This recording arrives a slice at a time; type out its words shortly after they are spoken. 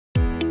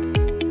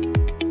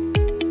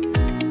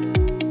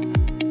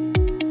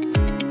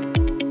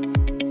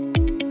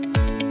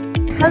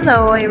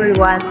Hello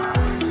everyone,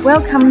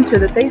 welcome to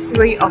the day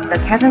 3 of the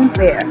Canton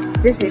Fair.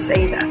 This is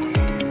Ada.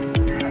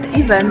 The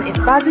event is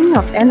buzzing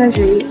of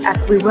energy as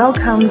we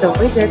welcome the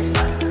visit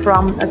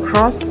from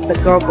across the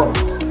globe.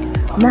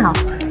 Now,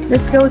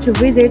 let's go to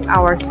visit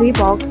our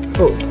Cbox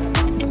booth.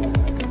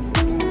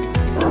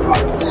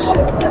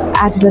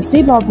 At the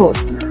Cbox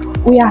booth,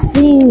 we are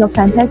seeing a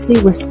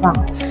fantastic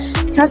response.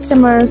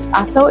 Customers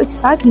are so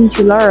excited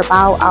to learn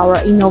about our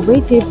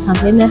innovative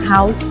container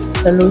house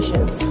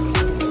solutions.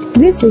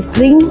 This is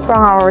Lynn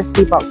from our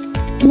Cbox.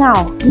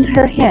 Now, in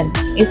her hand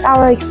is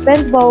our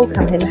expandable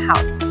container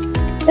house.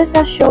 Let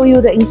us show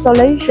you the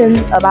installation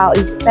about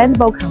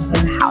expandable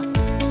container house.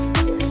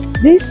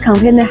 This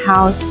container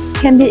house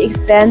can be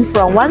expanded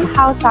from 1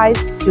 house size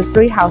to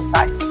 3 house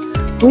size,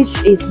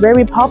 which is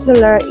very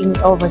popular in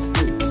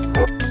overseas.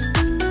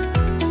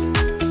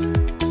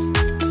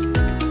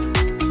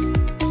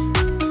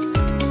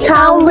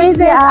 Come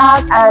visit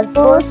us at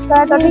booth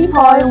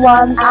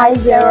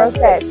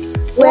 30.1I06,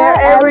 where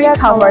every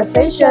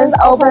conversation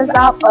opens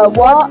up a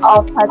world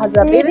of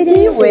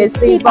possibility with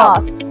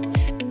Cbox.